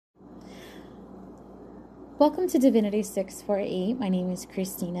Welcome to Divinity 648. My name is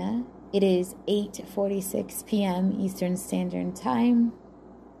Christina. It is 8:46 p.m. Eastern Standard Time.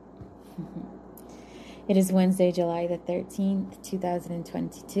 It is Wednesday, July the 13th,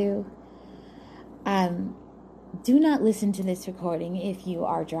 2022. Do not listen to this recording if you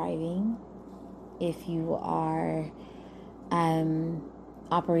are driving, if you are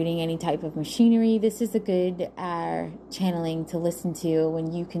operating any type of machinery. This is a good channeling to listen to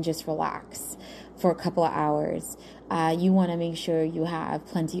when you can just relax for a couple of hours. You want to make sure you have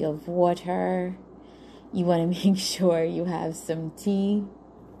plenty of water. You want to make sure you have some tea.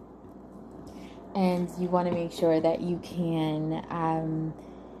 And you want to make sure that you can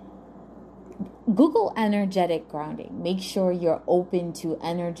Google energetic grounding. Make sure you're open to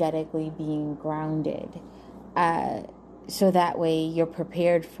energetically being grounded. So that way you're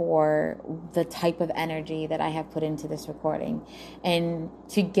prepared for the type of energy that I have put into this recording. And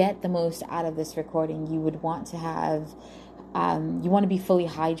to get the most out of this recording, you would want to have, you want to be fully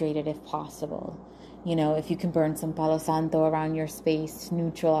hydrated if possible. You know, if you can burn some Palo Santo around your space,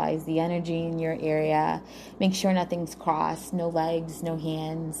 neutralize the energy in your area. Make sure nothing's crossed, no legs, no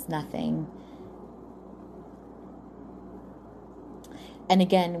hands, nothing. And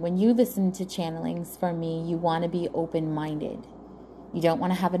again, when you listen to channelings for me, you want to be open-minded. You don't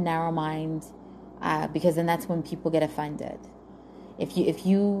want to have a narrow mind, because then that's when people get offended. If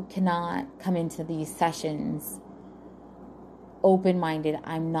you cannot come into these sessions open-minded,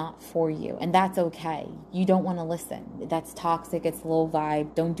 I'm not for you. And that's okay. You don't want to listen. That's toxic. It's low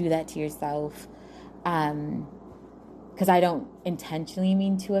vibe. Don't do that to yourself. Because I don't intentionally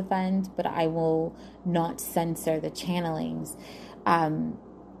mean to offend, but I will not censor the channelings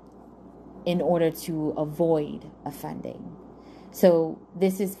in order to avoid offending. So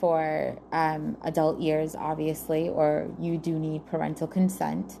this is for adult ears, obviously, or you do need parental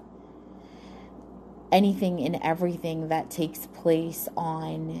consent. Anything and everything that takes place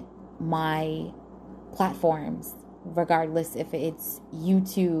on my platforms, regardless if it's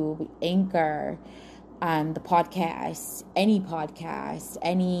YouTube, Anchor, the podcast, any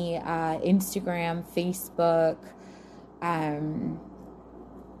Instagram, Facebook,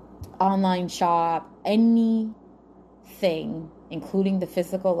 online shop, anything, including the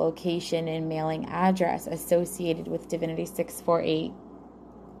physical location and mailing address associated with Divinity 648,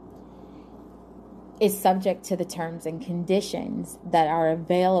 is subject to the terms and conditions that are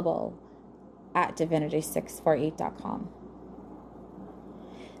available at divinity648.com.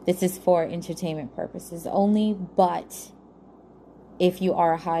 This is for entertainment purposes only, but if you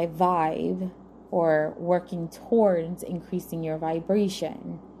are a high vibe or working towards increasing your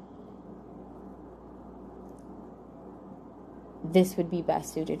vibration, this would be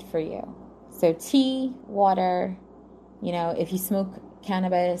best suited for you. So tea, water, if you smoke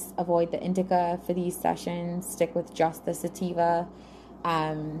cannabis, avoid the indica for these sessions. Stick with just the sativa.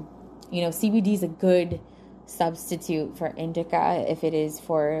 CBD is a good substitute for indica if it is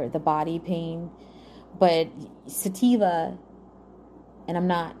for the body pain. But sativa, and I'm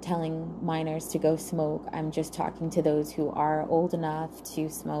not telling minors to go smoke. I'm just talking to those who are old enough to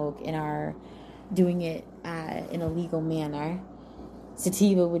smoke and are doing it in a legal manner.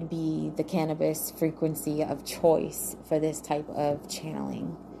 Sativa would be the cannabis frequency of choice for this type of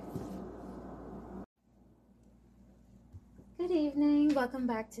channeling. Good evening. Welcome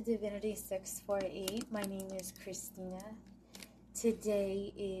back to Divinity 648. My name is Christina.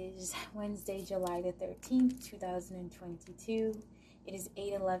 Today is Wednesday, July the 13th, 2022. It is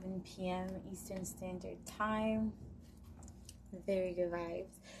 8:11 p.m. Eastern Standard Time. Very good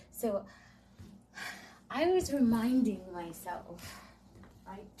vibes. So I was reminding myself,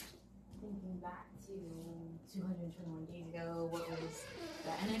 right, thinking back to 221 days ago, what was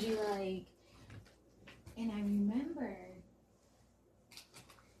the energy like? And I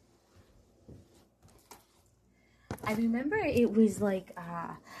remember it was like,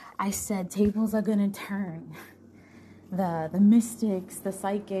 I said, tables are gonna turn. The mystics, the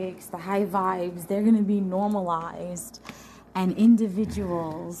psychics, the high vibes, they're gonna be normalized. And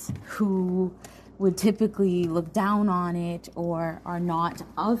individuals who would typically look down on it or are not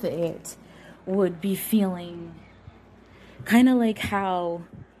of it would be feeling kind of like how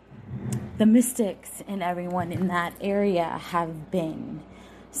the mystics and everyone in that area have been,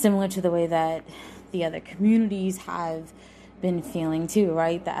 similar to the way that the other communities have been feeling too,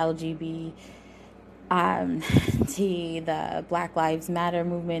 right? The LGBT, the Black Lives Matter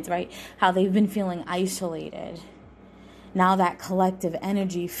movements, right? How they've been feeling isolated. Now that collective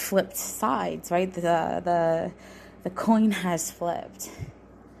energy flipped sides, right? The coin has flipped.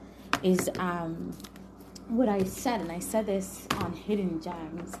 Is what I said, and I said this on Hidden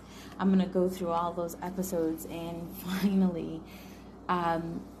Gems, I'm going to go through all those episodes and finally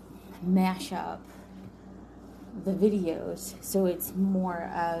mash up the videos so it's more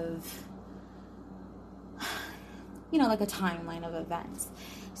of, like a timeline of events.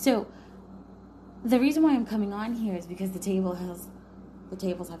 So the reason why I'm coming on here is because the tables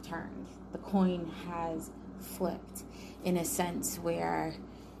have turned. The coin has flipped in a sense where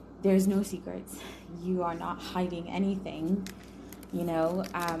there's no secrets. You are not hiding anything.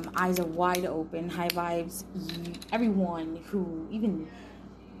 Eyes are wide open, high vibes. Everyone who, even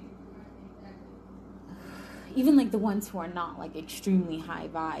like the ones who are not like extremely high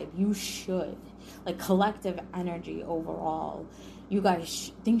vibe, you should, like collective energy overall, you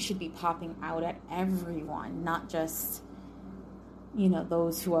guys, things should be popping out at everyone, not just,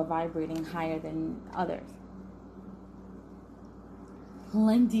 those who are vibrating higher than others.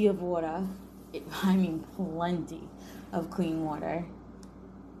 Plenty of water. Plenty of clean water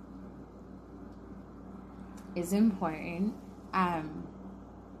is important. And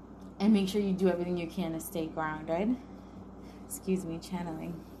make sure you do everything you can to stay grounded. Excuse me,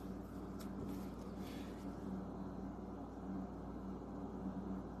 channeling.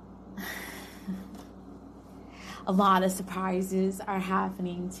 A lot of surprises are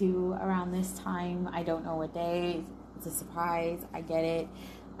happening too around this time. I don't know what day. It's a surprise. I get it.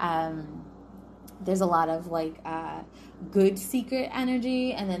 There's a lot of good secret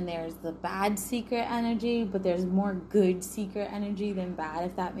energy, and then there's the bad secret energy, but there's more good secret energy than bad,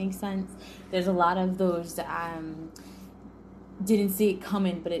 if that makes sense. There's a lot of those didn't see it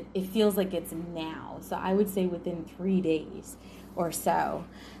coming, but it feels like it's now. So I would say within 3 days or so.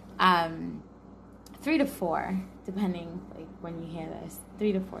 3 to 4, depending when you hear this.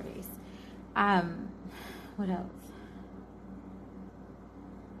 3 to 4 days. What else?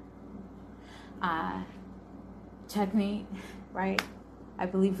 Checkmate, right? I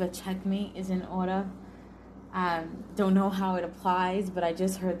believe a checkmate is in order. Don't know how it applies, but I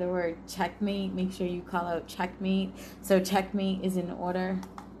just heard the word checkmate. Make sure you call out checkmate. So checkmate is in order.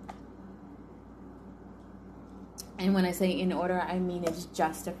 And when I say in order, I mean it's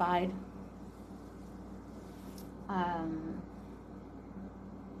justified.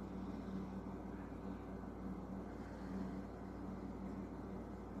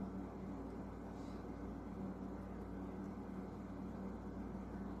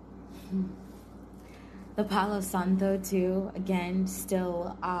 The Palo Santo too, again,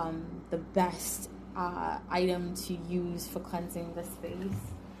 still the best item to use for cleansing the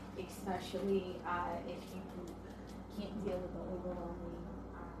space, especially if you can't deal with the overwhelming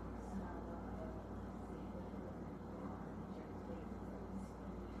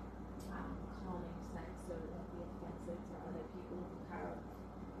calming sense, so it won't be offensive to other people who have,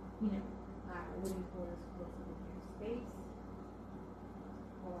 living quarters close to your space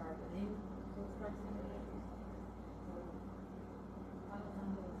or are within close proximity.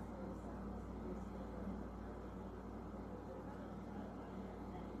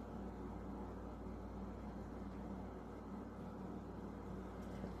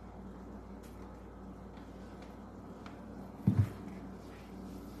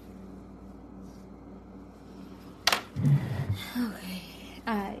 Okay.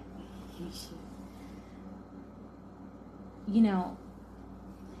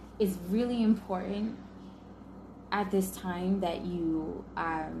 It's really important at this time that you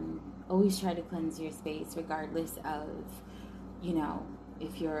always try to cleanse your space, regardless of,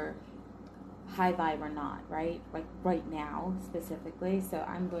 if you're high vibe or not, right? Like right now, specifically. So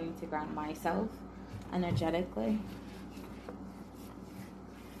I'm going to ground myself energetically.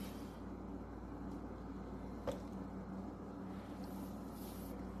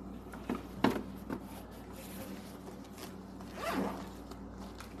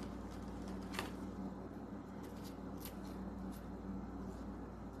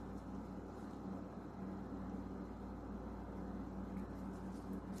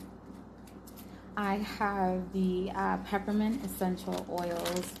 I have the Peppermint Essential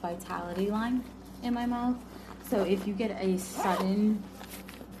Oils Vitality line in my mouth. So if you get a sudden,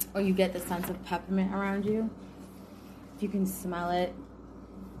 or you get the sense of peppermint around you, if you can smell it,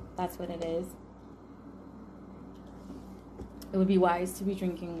 that's what it is. It would be wise to be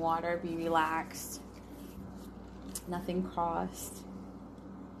drinking water, be relaxed, nothing crossed.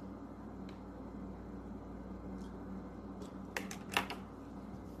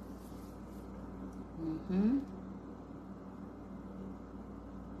 Mm-hmm.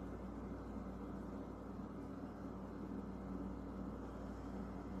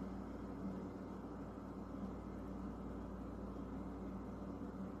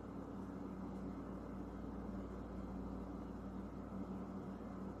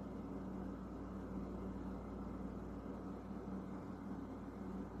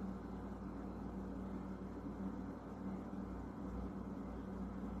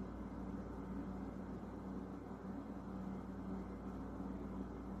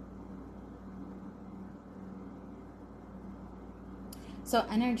 So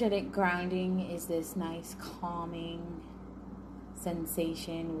energetic grounding is this nice calming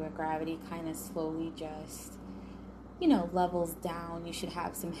sensation where gravity kind of slowly just, levels down. You should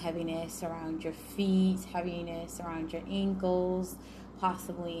have some heaviness around your feet, heaviness around your ankles,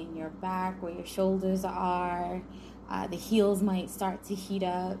 possibly in your back where your shoulders are. The heels might start to heat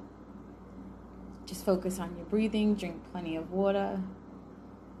up. Just focus on your breathing, drink plenty of water.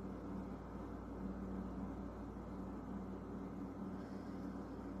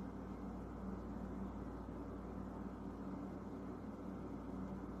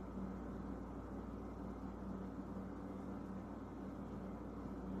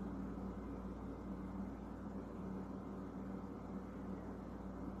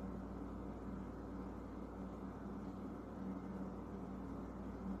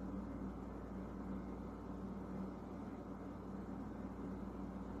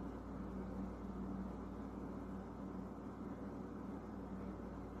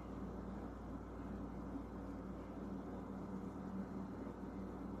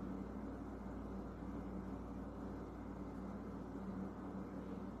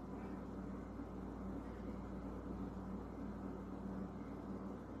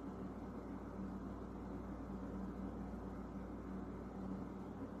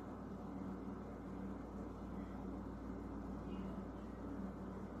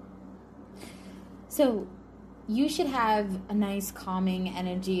 So you should have a nice calming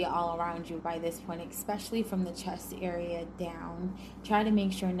energy all around you by this point, especially from the chest area down. Try to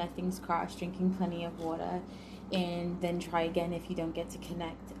make sure nothing's crossed, drinking plenty of water, and then try again if you don't get to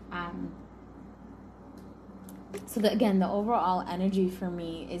connect. Again, the overall energy for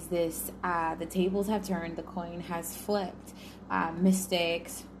me is this: the tables have turned, the coin has flipped.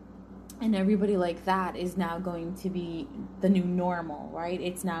 Mystics and everybody like that is now going to be the new normal, right?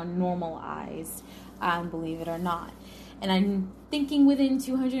 It's now normalized, believe it or not. And I'm thinking within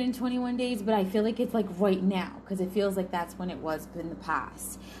 221 days, but I feel like it's like right now, because it feels like that's when it was in the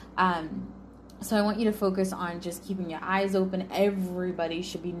past. So I want you to focus on just keeping your eyes open. Everybody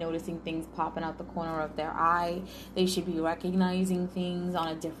should be noticing things popping out the corner of their eye. They should be recognizing things on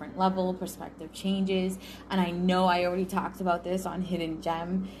a different level, perspective changes. And I know I already talked about this on Hidden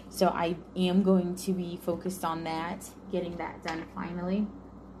Gem, so I am going to be focused on that, getting that done finally.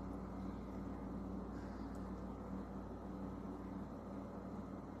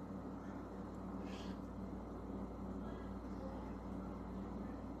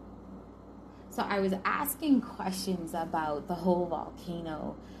 So I was asking questions about the whole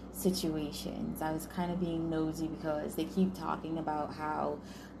volcano situations. I was kind of being nosy because they keep talking about how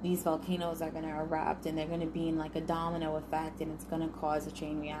these volcanoes are going to erupt and they're going to be in like a domino effect, and it's going to cause a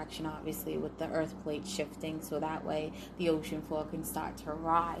chain reaction, obviously, with the earth plate shifting, so that way the ocean floor can start to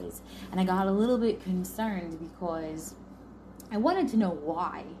rise. And I got a little bit concerned because I wanted to know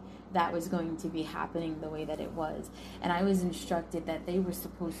why that was going to be happening the way that it was. And I was instructed that they were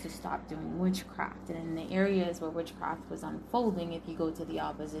supposed to stop doing witchcraft. And in the areas where witchcraft was unfolding, if you go to the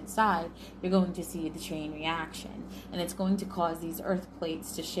opposite side, you're going to see the chain reaction. And it's going to cause these earth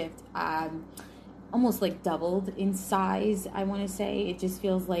plates to shift almost like doubled in size, I want to say. It just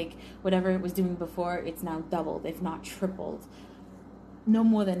feels like whatever it was doing before, it's now doubled, if not tripled. No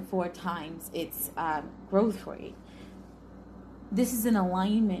more than 4 times its growth rate. This is in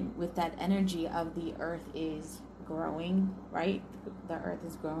alignment with that energy of the earth is growing, right? The earth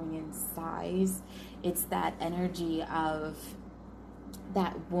is growing in size. It's that energy of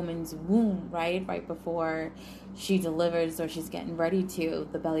that woman's womb, right? Right before she delivers or she's getting ready to,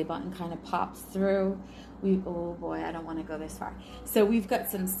 the belly button kind of pops through. Oh boy, I don't want to go this far. So we've got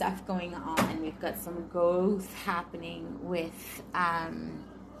some stuff going on. We've got some growth happening with...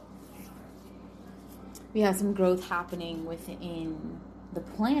 we have some growth happening within the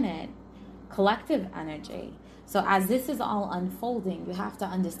planet, collective energy. So as this is all unfolding, you have to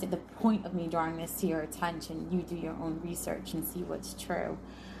understand the point of me drawing this to your attention. You do your own research and see what's true.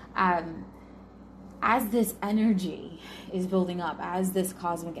 As this energy is building up, as this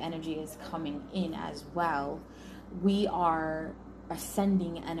cosmic energy is coming in as well, we are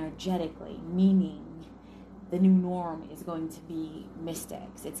ascending energetically, meaning the new norm is going to be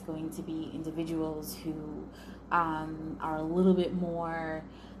mystics. It's going to be individuals who are a little bit more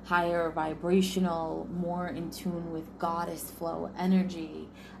higher vibrational, more in tune with goddess flow energy,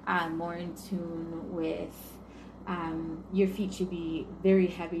 more in tune with your feet should be very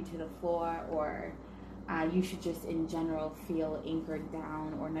heavy to the floor, or you should just in general feel anchored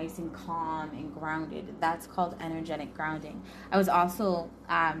down or nice and calm and grounded. That's called energetic grounding. I was also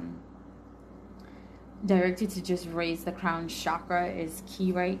directed to just raise the crown chakra is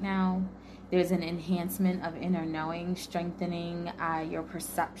key right now. There's an enhancement of inner knowing, strengthening your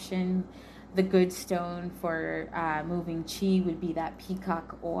perception. The good stone for moving chi would be that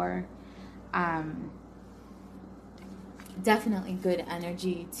peacock ore. Definitely good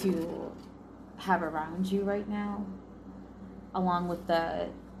energy to have around you right now, along with the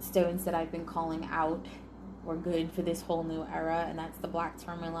stones that I've been calling out were good for this whole new era, and that's the black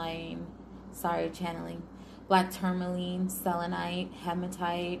tourmaline, channeling, black tourmaline, selenite,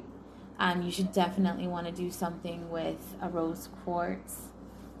 hematite. You should definitely want to do something with a rose quartz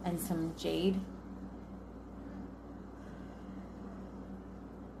and some jade.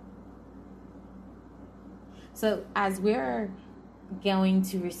 So as we're going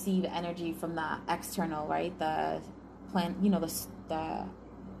to receive energy from the external, right, the plant, the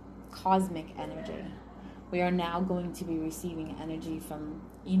cosmic energy, we are now going to be receiving energy from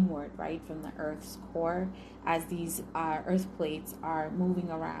inward, right, from the earth's core. As these earth plates are moving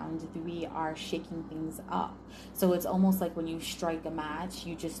around, we are shaking things up. So it's almost like when you strike a match,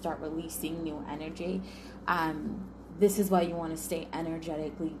 you just start releasing new energy. This is why you want to stay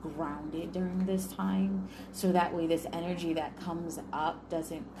energetically grounded during this time, so that way this energy that comes up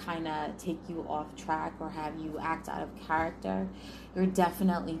doesn't kind of take you off track or have you act out of character. You're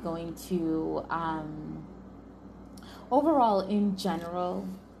definitely going to overall, in general,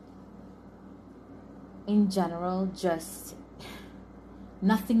 just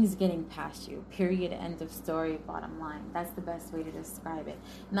nothing's getting past you. Period. End of story. Bottom line. That's the best way to describe it.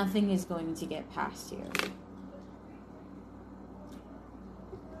 Nothing is going to get past you.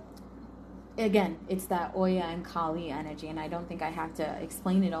 Again, it's that Oya and Kali energy, and I don't think I have to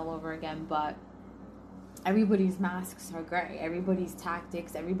explain it all over again, but everybody's masks are gray. Everybody's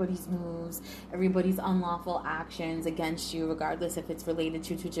tactics, everybody's moves, everybody's unlawful actions against you, regardless if it's related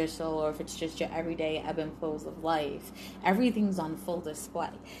to judicial or if it's just your everyday ebb and flows of life. Everything's on full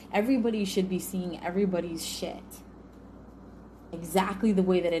display. Everybody should be seeing everybody's shit exactly the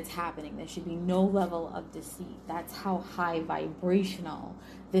way that it's happening. There should be no level of deceit. That's how high vibrational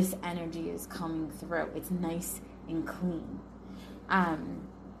this energy is coming through. It's nice and clean.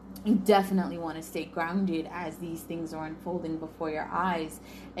 You definitely want to stay grounded as these things are unfolding before your eyes,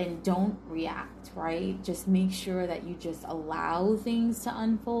 and don't react, right? Just make sure that you just allow things to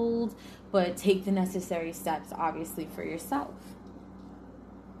unfold, but take the necessary steps, obviously, for yourself.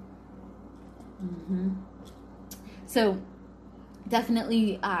 So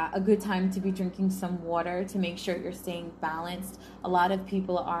definitely a good time to be drinking some water to make sure you're staying balanced. A lot of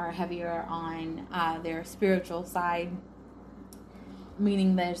people are heavier on their spiritual side,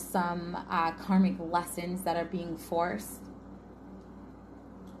 meaning there's some karmic lessons that are being forced.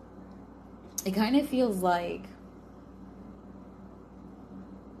 It kind of feels like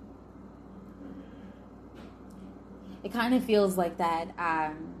that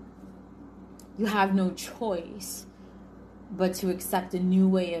you have no choice but to accept a new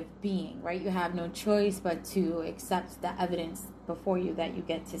way of being, right? You have no choice but to accept the evidence before you that you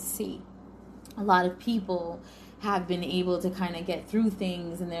get to see. A lot of people have been able to kind of get through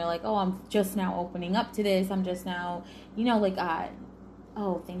things, and they're like, oh, I'm just now opening up to this. I'm just now,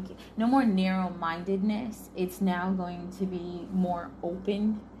 oh, thank you. No more narrow-mindedness. It's now going to be more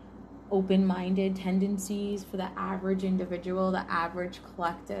open-minded tendencies for the average individual, the average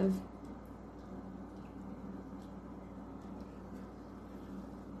collective.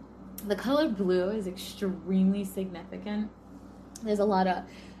 The color blue is extremely significant. There's a lot of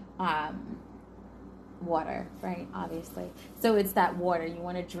water, right? Obviously. So it's that water. You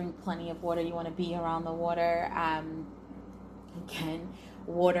want to drink plenty of water. You want to be around the water. Again,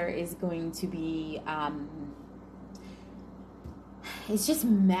 water is going to be... it's just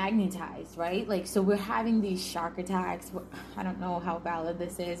magnetized, right? Like, so we're having these shark attacks. I don't know how valid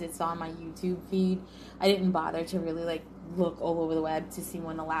this is. It's on my YouTube feed. I didn't bother to really look all over the web to see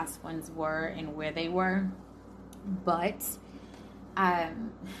when the last ones were and where they were. But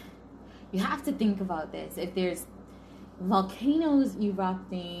you have to think about this. If there's volcanoes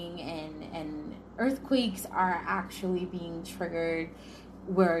erupting and earthquakes are actually being triggered,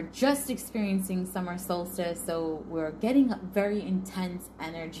 we're just experiencing summer solstice, so we're getting very intense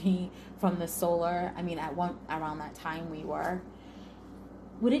energy from the solar. I mean, around that time we were.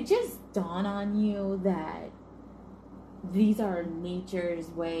 Would it just dawn on you that these are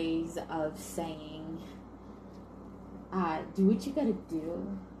nature's ways of saying, do what you gotta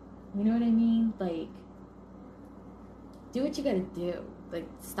do? You know what I mean? Do what you gotta do.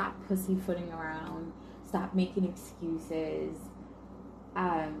 Stop pussyfooting around. Stop making excuses.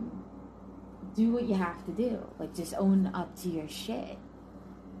 Do what you have to do. Just own up to your shit.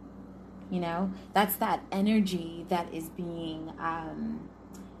 That's that energy that is being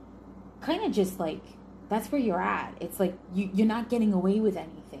kind of just like, that's where you're at. It's like you're not getting away with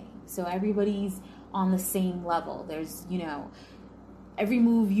anything. So everybody's on the same level. There's, every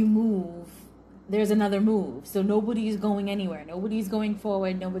move you move, there's another move. So nobody's going anywhere. Nobody's going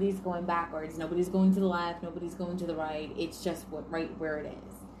forward. Nobody's going backwards. Nobody's going to the left. Nobody's going to the right. It's just right where it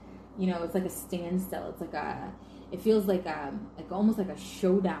is. It's like a standstill. It's like it feels like almost like a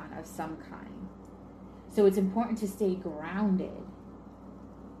showdown of some kind. So it's important to stay grounded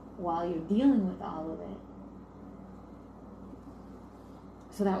while you're dealing with all of it.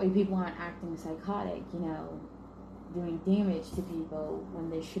 So that way people aren't acting psychotic, doing damage to people when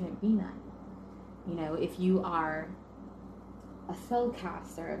they shouldn't be none. If you are a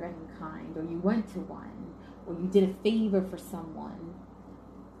spellcaster of any kind, or you went to one, or you did a favor for someone,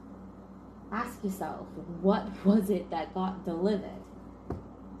 ask yourself, what was it that got delivered?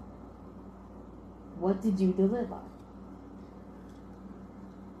 What did you deliver?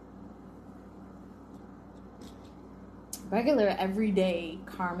 Regular, everyday,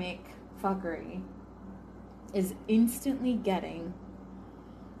 karmic fuckery is instantly getting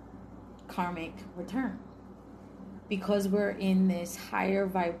karmic return. Because we're in this higher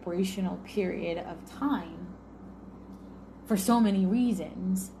vibrational period of time, for so many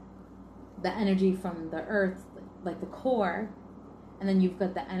reasons, the energy from the earth, like the core, and then you've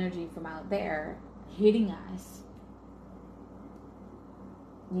got the energy from out there hitting us.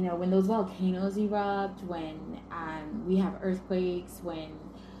 When those volcanoes erupt, when we have earthquakes, when,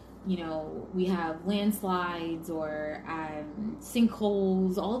 we have landslides or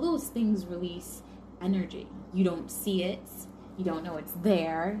sinkholes, all those things release energy. You don't see it. You don't know it's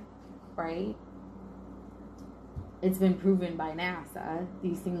there, right? It's been proven by NASA.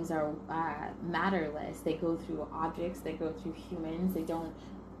 These things are matterless. They go through objects. They go through humans. They don't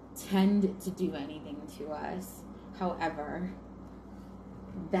tend to do anything to us. However,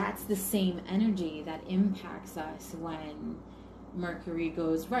 that's the same energy that impacts us when Mercury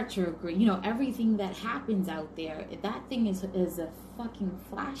goes retrograde. Everything that happens out there, that thing is a fucking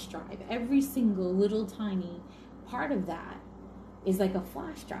flash drive. Every single little tiny part of that is like a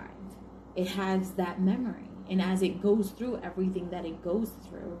flash drive. It has that memory. And as it goes through everything that it goes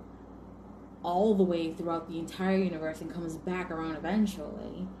through, all the way throughout the entire universe and comes back around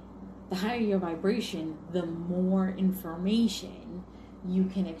eventually, the higher your vibration, the more information you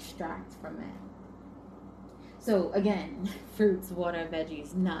can extract from it. So again, fruits, water,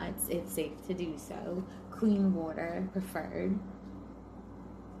 veggies, nuts, if safe to do so. Clean water preferred.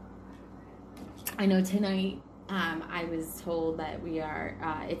 I know tonight I was told that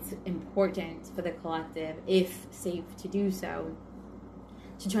it's important for the collective, if safe to do so,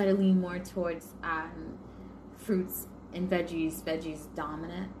 to try to lean more towards fruits and veggies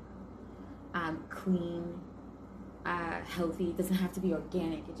dominant, clean, healthy. It doesn't have to be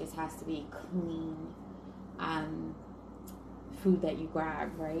organic. It just has to be clean food that you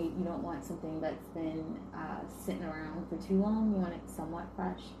grab, right? You don't want something that's been sitting around for too long. You want it somewhat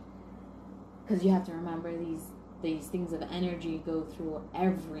fresh, because you have to remember these things of energy go through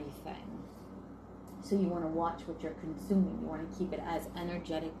everything. So you want to watch what you're consuming. You want to keep it as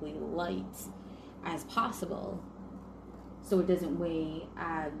energetically light as possible, so it doesn't weigh.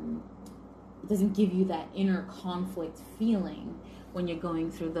 It doesn't give you that inner conflict feeling when you're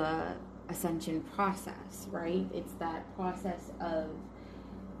going through the ascension process, right? It's that process of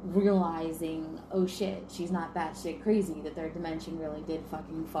realizing, oh shit, she's not batshit crazy, the third dimension really did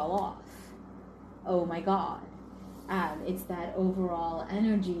fucking fall off. Oh my god. It's that overall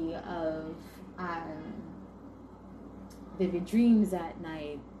energy of vivid dreams at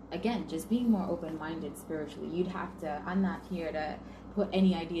night. Again, just being more open-minded spiritually. I'm not here to put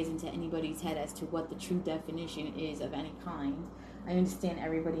any ideas into anybody's head as to what the true definition is of any kind. I understand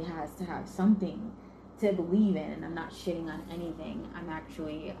everybody has to have something to believe in, and I'm not shitting on anything. I'm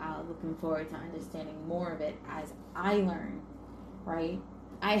actually looking forward to understanding more of it as I learn, right?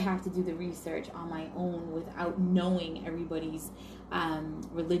 I have to do the research on my own without knowing everybody's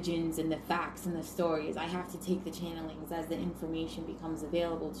religions and the facts and the stories. I have to take the channelings as the information becomes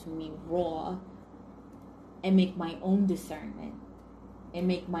available to me raw, and make my own discernment and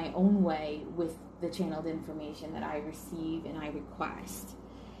make my own way with the channeled information that I receive and I request.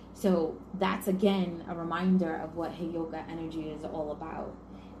 So that's, again, a reminder of what Heyoka energy is all about.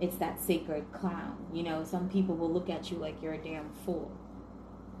 It's that sacred clown. Some people will look at you like you're a damn fool,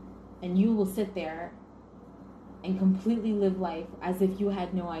 and you will sit there and completely live life as if you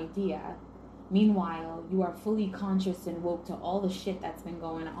had no idea. Meanwhile, you are fully conscious and woke to all the shit that's been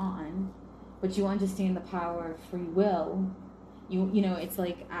going on, but you understand the power of free will. It's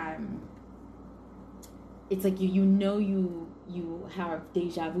like you have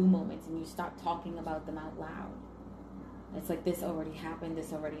deja vu moments and you start talking about them out loud. It's like, this already happened,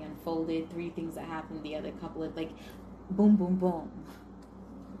 this already unfolded, 3 things that happened, the other couple of, like, boom, boom, boom.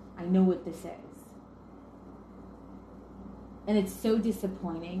 I know what this is. And it's so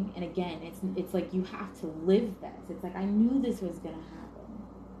disappointing. And again, it's like you have to live this. It's like, I knew this was going to happen.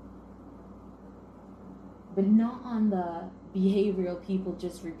 But not on the behavioral people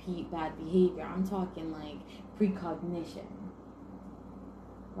just repeat bad behavior. I'm talking like precognition.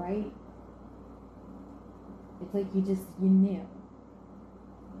 Right? It's like you knew.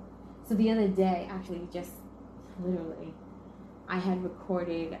 So the other day, actually, just literally, I had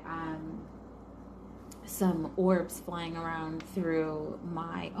recorded some orbs flying around through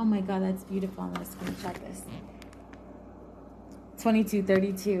my, oh my God, that's beautiful. I'm going to screenshot this.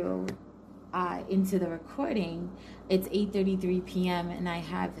 2232 into the recording. It's 8:33 p.m. and I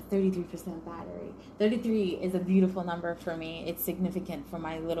have 33% battery. 33 is a beautiful number for me. It's significant for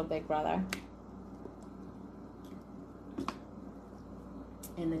my little big brother.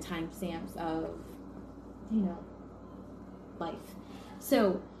 And the timestamps of, life.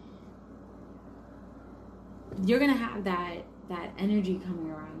 So you're gonna have that energy coming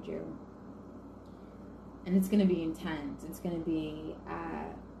around you, and it's gonna be intense. It's gonna be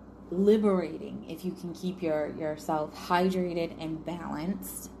liberating if you can keep yourself hydrated and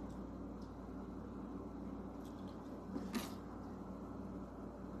balanced.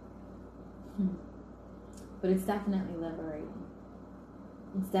 But it's definitely liberating.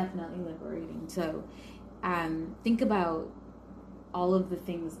 It's definitely liberating. So think about all of the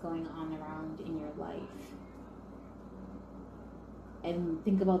things going on around in your life. And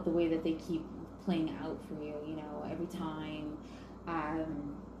think about the way that they keep playing out for you. Every time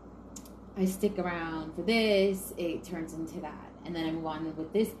I stick around for this, it turns into that. And then I move on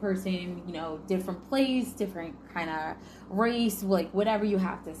with this person, different place, different kind of race, like whatever you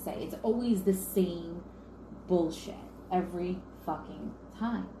have to say. It's always the same bullshit every fucking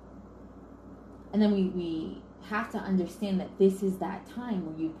time. And then we have to understand that this is that time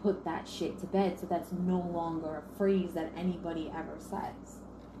where you put that shit to bed, so that's no longer a phrase that anybody ever says,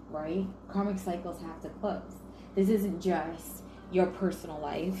 right? Karmic cycles have to close. This isn't just your personal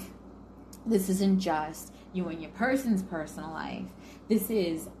life. This isn't just you and your person's personal life. This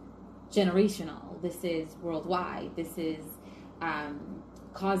is generational. This is worldwide. This is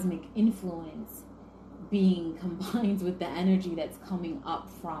cosmic influence being combined with the energy that's coming up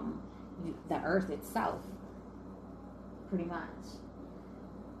from the earth itself. Pretty much.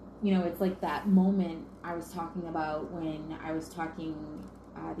 It's like that moment I was talking about when I was talking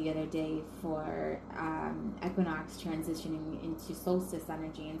the other day for equinox transitioning into solstice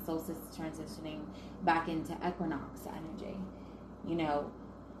energy and solstice transitioning back into equinox energy.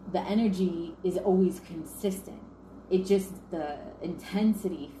 The energy is always consistent. It just, the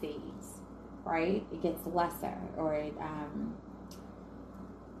intensity fades, right? It gets lesser, or it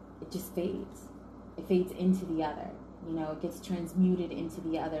just fades. It fades into the other. It gets transmuted into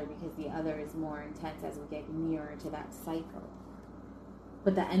the other because the other is more intense as we get nearer to that cycle.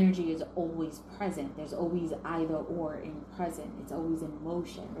 But the energy is always present. There's always either or in present. It's always in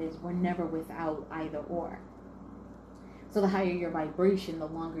motion. We're never without either or. So the higher your vibration, the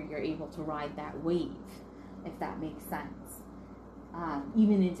longer you're able to ride that wave, if that makes sense.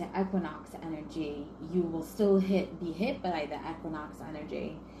 Even into equinox energy, you will still be hit by the equinox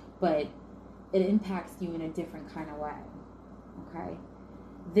energy, but it impacts you in a different kind of way. Okay?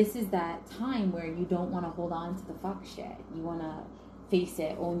 This is that time where you don't want to hold on to the fuck shit. You want to face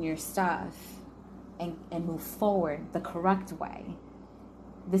it, own your stuff, and move forward the correct way.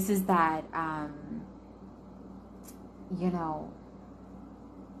 This is that,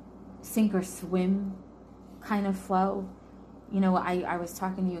 sink or swim kind of flow. I was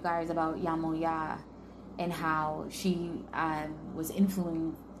talking to you guys about Yamoya and how she was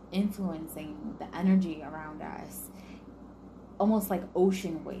influencing the energy around us, almost like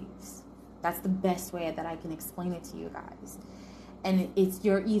ocean waves. That's the best way that I can explain it to you guys. And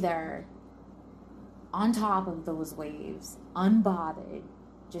you're either on top of those waves, unbothered,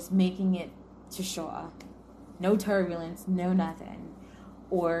 just making it to shore, no turbulence, no nothing,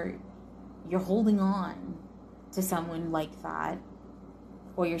 or you're holding on to someone like that,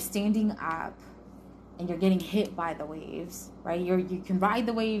 or you're standing up and you're getting hit by the waves, right? You can ride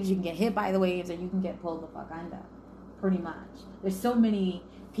the waves, you can get hit by the waves, or you can get pulled the fuck under, pretty much. There's so many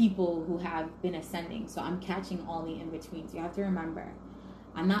people who have been ascending, so I'm catching all the in-betweens. You have to remember,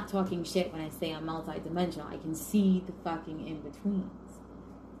 I'm not talking shit when I say I'm multi-dimensional. I can see the fucking in-betweens.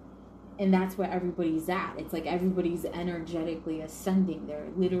 And that's where everybody's at. It's like everybody's energetically ascending. They're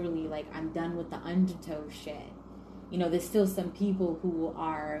literally like, I'm done with the undertow shit. You know, there's still some people who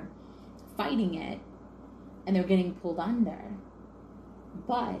are fighting it and they're getting pulled under,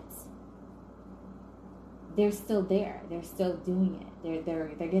 but they're still there. They're still doing it. They're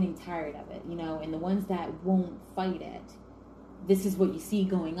getting tired of it, you know. And the ones that won't fight it, this is what you see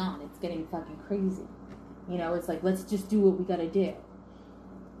going on. It's getting fucking crazy. You know, it's like, let's just do what we gotta do.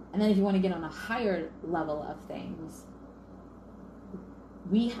 And then if you want to get on a higher level of things,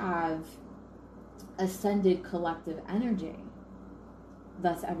 we have ascended collective energy.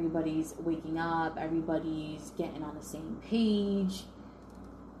 Thus, everybody's waking up, everybody's getting on the same page.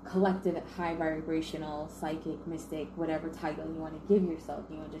 Collective, high vibrational, psychic, mystic, whatever title you want to give yourself,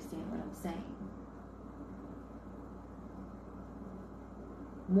 you understand what I'm saying?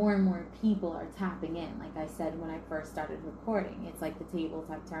 More and more people are tapping in. Like I said when I first started recording, it's like the tables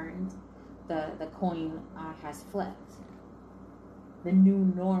have turned, the coin has flipped. The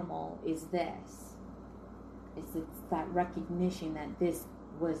new normal is this. It's that recognition that this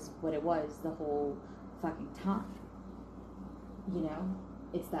was what it was the whole fucking time. You know?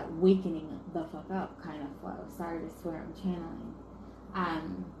 It's that wakening the fuck up kind of flow. Sorry to swear, I'm channeling.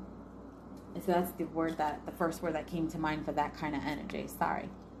 And so that's the first word that came to mind for that kind of energy. Sorry.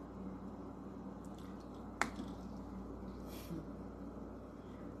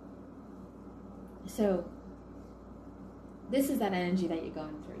 So this is that energy that you're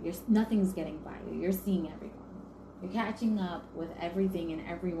going through. Nothing's getting by you. You're seeing everyone. You're catching up with everything and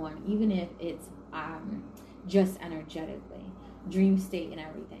everyone, even if it's just energetically. Dream state and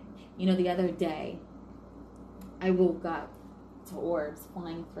everything. You know, the other day, I woke up to orbs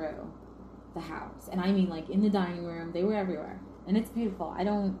flying through the house. And I mean, like, in the dining room, they were everywhere. And it's beautiful. I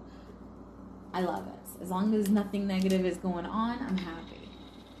love it. As long as nothing negative is going on, I'm happy.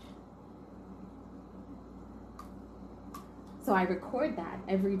 So I record that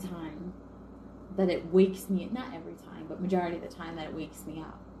every time that it wakes me, not every time, but majority of the time that it wakes me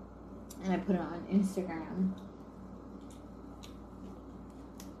up. And I put it on Instagram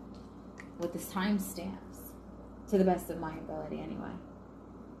with this timestamps, to the best of my ability anyway.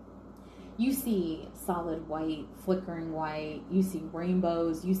 You see solid white, flickering white, you see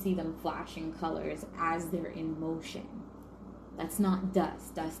rainbows, you see them flashing colors as they're in motion. That's not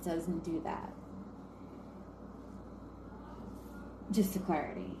dust. Dust doesn't do that. Just to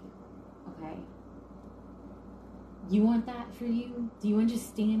clarity, okay? You want that for you? Do you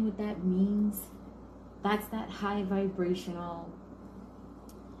understand what that means? That's that high vibrational,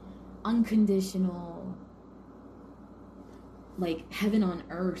 unconditional, like heaven on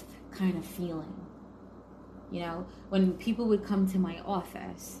earth kind of feeling. You know, when people would come to my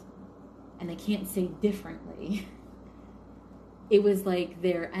office and they can't say differently, it was like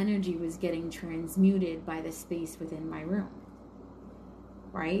their energy was getting transmuted by the space within my room,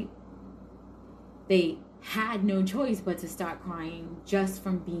 right? They had no choice but to start crying just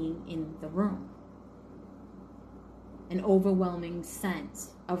from being in the room. An overwhelming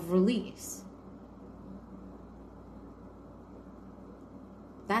sense of release.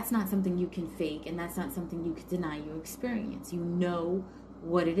 That's not something you can fake, and that's not something you can deny you experience. You know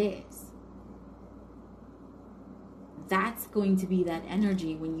what it is. That's going to be that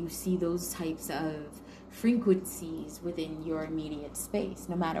energy when you see those types of frequencies within your immediate space.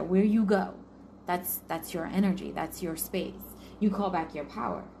 No matter where you go, that's your energy, that's your space. You call back your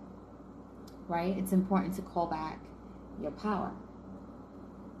power, right? It's important to call back your power.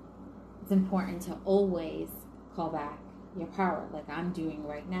 It's important to always call back your power, like I'm doing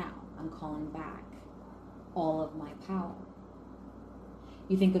right now. I'm calling back all of my power.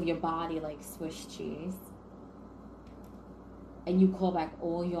 You think of your body like Swiss cheese, and you call back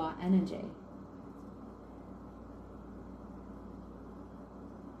all your energy.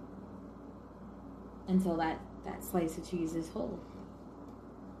 Until that slice of cheese is whole.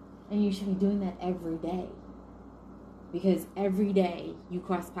 And you should be doing that every day. Because every day you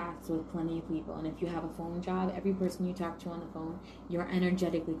cross paths with plenty of people. And if you have a phone job, every person you talk to on the phone, you're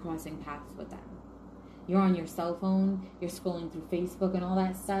energetically crossing paths with them. You're on your cell phone, you're scrolling through Facebook and all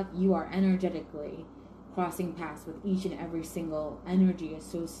that stuff. You are energetically crossing paths with each and every single energy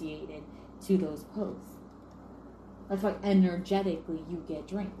associated to those posts. That's why energetically you get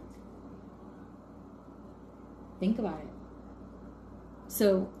drained. Think about it.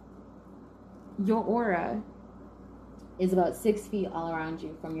 So, your aura is about 6 feet all around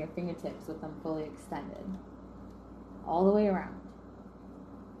you from your fingertips with them fully extended. All the way around.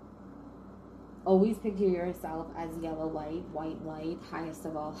 Always picture yourself as yellow light, white light, highest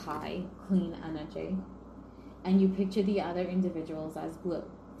of all high, clean energy. And you picture the other individuals as blue,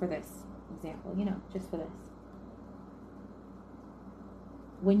 for this example, just for this.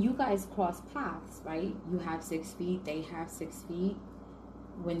 when you guys cross paths, right? You have 6 feet, they have 6 feet.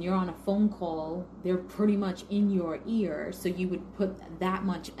 When you're on a phone call, they're pretty much in your ear. So you would put that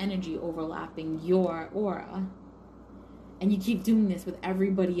much energy overlapping your aura. And you keep doing this with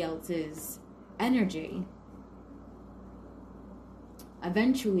everybody else's energy.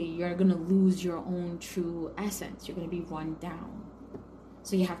 Eventually, you're going to lose your own true essence. You're going to be run down.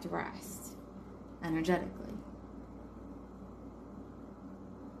 So you have to rest energetically.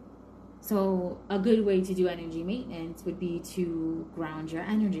 So a good way to do energy maintenance would be to ground your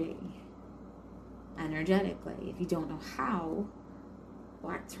energy energetically. If you don't know how,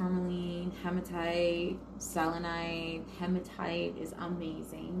 black tourmaline, hematite, selenite, hematite is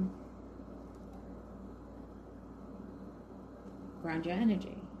amazing. Ground your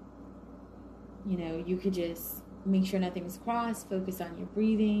energy. You know, you could just make sure nothing's crossed, focus on your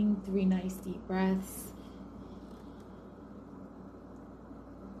breathing, 3 nice deep breaths.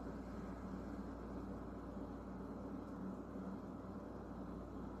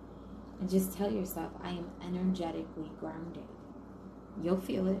 And just tell yourself, I am energetically grounded. You'll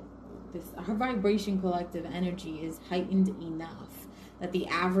feel it. Our vibration collective energy is heightened enough that the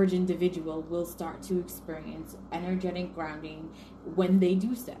average individual will start to experience energetic grounding when they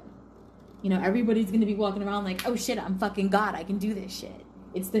do so. You know, everybody's going to be walking around like, oh shit, I'm fucking God. I can do this shit.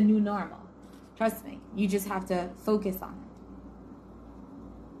 It's the new normal. Trust me. You just have to focus on it.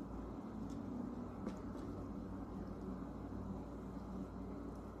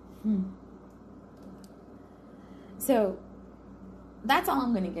 So that's all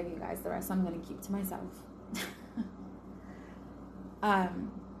I'm going to give you guys. The rest I'm going to keep to myself.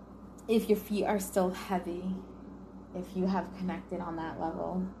 If your feet are still heavy, if you have connected on that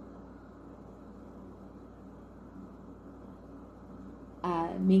level,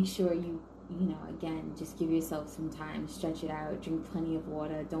 make sure you know, again, just give yourself some time, stretch it out, drink plenty of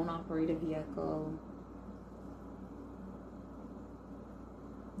water, don't operate a vehicle.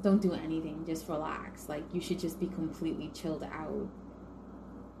 Don't do anything, just relax. Like, you should just be completely chilled out.